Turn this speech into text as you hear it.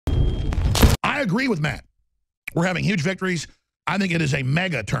I agree with Matt. We're having huge victories. I think it is a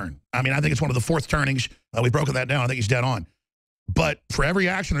mega turn. I mean, I think it's one of the fourth turnings. We've broken that down. I think he's dead on. But for every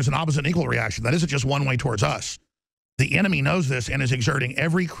action, there's an opposite and equal reaction. That isn't just one way towards us. The enemy knows this and is exerting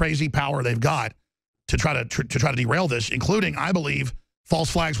every crazy power they've got to try to derail this, including, I believe, false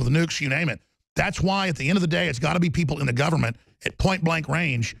flags with nukes, you name it. That's why, at the end of the day, it's got to be people in the government at point-blank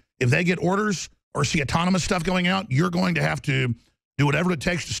range. If they get orders or see autonomous stuff going out, you're going to have to do whatever it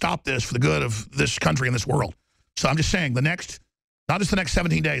takes to stop this for the good of this country and this world. So I'm just saying the next, not just the next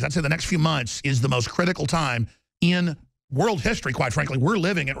 17 days, I'd say the next few months is the most critical time in world history, quite frankly. We're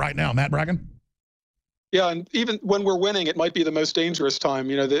living it right now. Matt Bracken? Yeah, and even when we're winning, it might be the most dangerous time.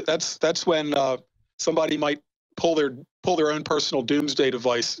 You know, that's when somebody might pull their own personal doomsday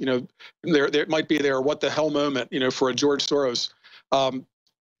device. You know, there might be their what the hell moment, you know, for a George Soros.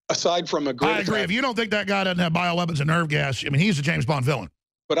 Aside from a great I agree. If you don't think that guy doesn't have bioweapons and nerve gas, I mean, he's a James Bond villain.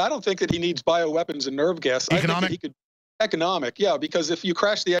 But I don't think that he needs bioweapons and nerve gas. Economic? I think that he could, economic, yeah, because if you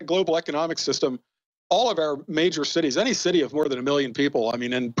crash the global economic system, all of our major cities, any city of more than 1 million people, I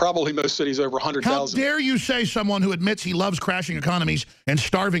mean, and probably most cities over 100,000. How dare you say someone who admits he loves crashing economies and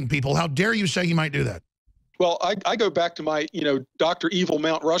starving people, how dare you say he might do that? Well, I go back to my, you know, Dr. Evil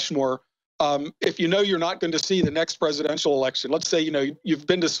Mount Rushmore. If you know you're not going to see the next presidential election, let's say, you know, you've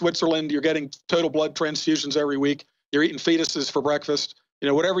been to Switzerland, you're getting total blood transfusions every week, you're eating fetuses for breakfast, you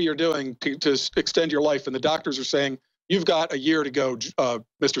know, whatever you're doing to extend your life, and the doctors are saying, you've got a year to go, Mr.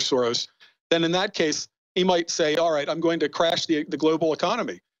 Soros, then in that case, he might say, all right, I'm going to crash the global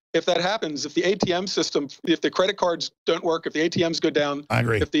economy. If that happens, if the ATM system, if the credit cards don't work, if the ATMs go down, I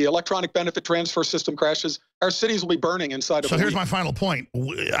agree. If the electronic benefit transfer system crashes, our cities will be burning inside of So here's my final point.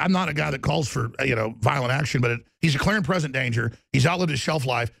 I'm not a guy that calls for, you know, violent action, but he's a clear and present danger. He's outlived his shelf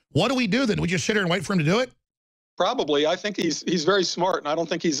life. What do we do then? Do we just sit here and wait for him to do it? Probably. I think he's very smart, and I don't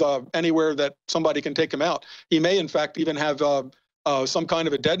think he's anywhere that somebody can take him out. He may, in fact, even have some kind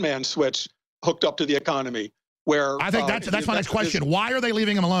of a dead man switch hooked up to the economy. Where I think that's my next question. Why are they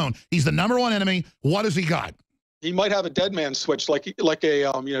leaving him alone? He's the #1 enemy. What has he got? He might have a dead man switch, like a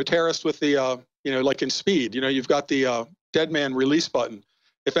you know, terrorist with the you know, like in Speed. You know, you've got the dead man release button.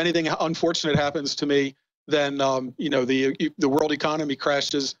 If anything unfortunate happens to me, then you know, the world economy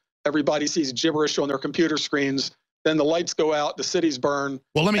crashes. Everybody sees gibberish on their computer screens. Then the lights go out, the cities burn.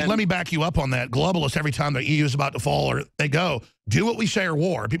 Well, let me back you up on that. Globalists, every time the EU is about to fall or they go, do what we say or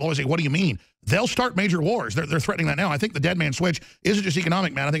war. People always say, what do you mean? They'll start major wars. They're threatening that now. I think the dead man switch isn't just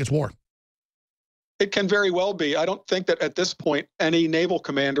economic, man. I think it's war. It can very well be. I don't think that at this point any naval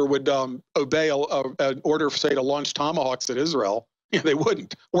commander would obey an order, say, to launch Tomahawks at Israel. Yeah, they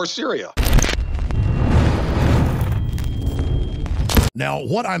wouldn't. Or Syria. Now,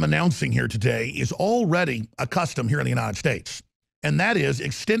 what I'm announcing here today is already a custom here in the United States, and that is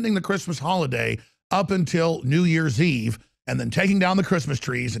extending the Christmas holiday up until New Year's Eve, and then taking down the Christmas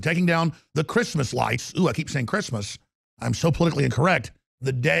trees and taking down the Christmas lights. Ooh, I keep saying Christmas. I'm so politically incorrect.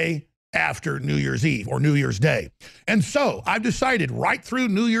 The day after New Year's Eve or New Year's Day. And so I've decided right through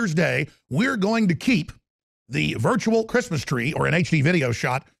New Year's Day, we're going to keep the virtual Christmas tree, or an HD video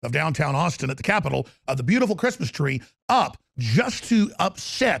shot of downtown Austin at the Capitol of the beautiful Christmas tree up just to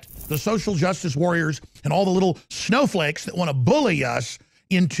upset the social justice warriors and all the little snowflakes that want to bully us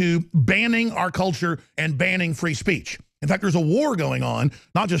into banning our culture and banning free speech. In fact, there's a war going on,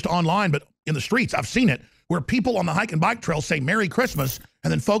 not just online, but in the streets. I've seen it, where people on the hike and bike trail say Merry Christmas,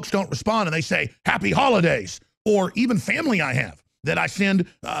 and then folks don't respond and they say Happy Holidays. Or even family I have that I send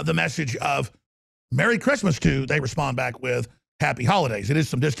the message of Merry Christmas to, they respond back with Happy Holidays. It is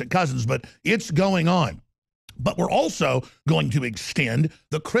some distant cousins, but it's going on. But we're also going to extend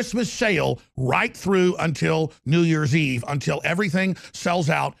the Christmas sale right through until New Year's Eve, until everything sells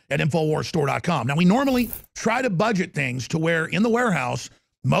out at InfoWarsStore.com. Now, we normally try to budget things to where in the warehouse,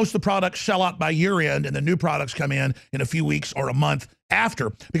 most of the products sell out by year end, and the new products come in a few weeks or a month after,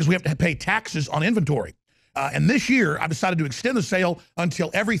 because we have to pay taxes on inventory. And this year, I decided to extend the sale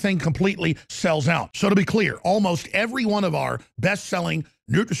until everything completely sells out. So to be clear, almost every one of our best-selling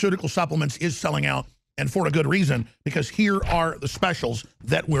nutraceutical supplements is selling out, and for a good reason, because here are the specials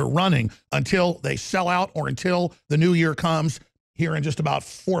that we're running until they sell out or until the new year comes here in just about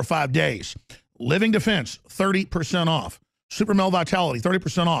 4 or 5 days. Living Defense, 30% off. Super Male Vitality,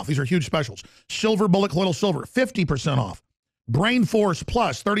 30% off. These are huge specials. Silver Bullet Colloidal Silver, 50% off. Brain Force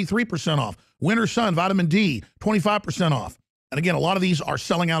Plus, 33% off. Winter Sun Vitamin D, 25% off. And again, a lot of these are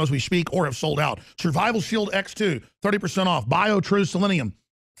selling out as we speak or have sold out. Survival Shield X2, 30% off. BioTrue Selenium,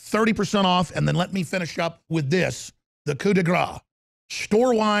 30% off. And then let me finish up with this, the coup de grace.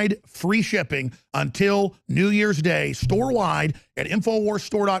 Store-wide free shipping until New Year's Day. Store-wide at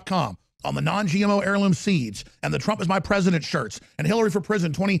InfoWarsStore.com. on the non-GMO heirloom seeds and the Trump is my president shirts and Hillary for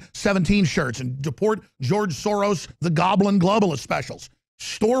prison 2017 shirts and deport George Soros, the goblin globalist specials.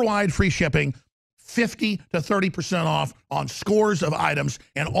 Store-wide free shipping, 50 to 30% off on scores of items,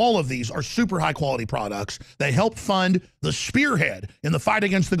 and all of these are super high-quality products. They help fund the spearhead in the fight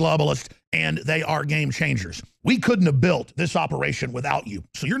against the globalist, and they are game changers. We couldn't have built this operation without you.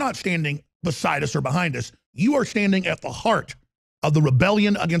 So you're not standing beside us or behind us. You are standing at the heart of the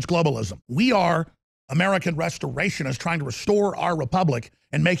rebellion against globalism. We are American restorationists trying to restore our republic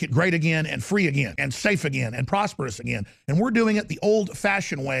and make it great again and free again and safe again and prosperous again. And we're doing it the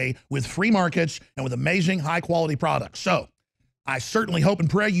old-fashioned way with free markets and with amazing high-quality products. So I certainly hope and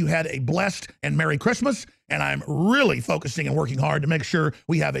pray you had a blessed and Merry Christmas, and I'm really focusing and working hard to make sure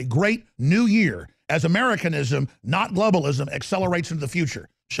we have a great new year as Americanism, not globalism, accelerates into the future.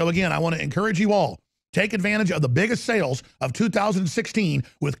 So again, I want to encourage you all, take advantage of the biggest sales of 2016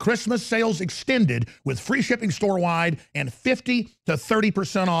 with Christmas sales extended with free shipping store-wide and 50 to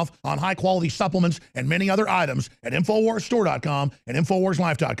 30% off on high-quality supplements and many other items at InfoWarsStore.com and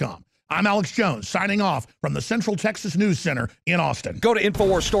InfoWarsLife.com. I'm Alex Jones, signing off from the Central Texas News Center in Austin. Go to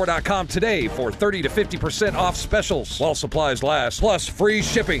InfoWarsStore.com today for 30 to 50% off specials while supplies last, plus free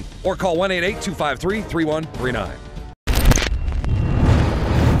shipping, or call 1-888-253-3139.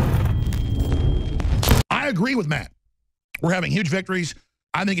 I agree with Matt. We're having huge victories.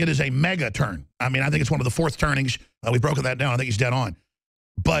 I think it is a mega turn. I mean, I think it's one of the fourth turnings. We've broken that down. I think he's dead on.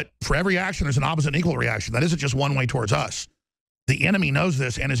 But for every action, there's an opposite and equal reaction. That isn't just one way towards us. The enemy knows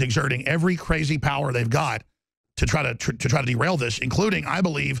this and is exerting every crazy power they've got to try to derail this, including, I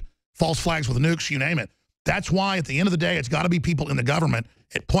believe, false flags with nukes, you name it. That's why, at the end of the day, it's got to be people in the government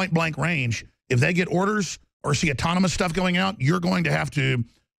at point-blank range. If they get orders or see autonomous stuff going out, you're going to have to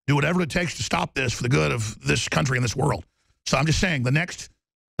do whatever it takes to stop this for the good of this country and this world. So I'm just saying the next,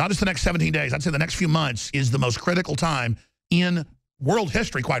 not just the next 17 days, I'd say the next few months is the most critical time in world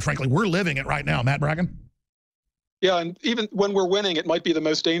history, quite frankly. We're living it right now. Matt Bracken? Yeah, and even when we're winning, it might be the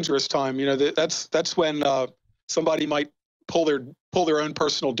most dangerous time. You know, that's when somebody might pull their own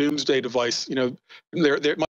personal doomsday device. You know, there might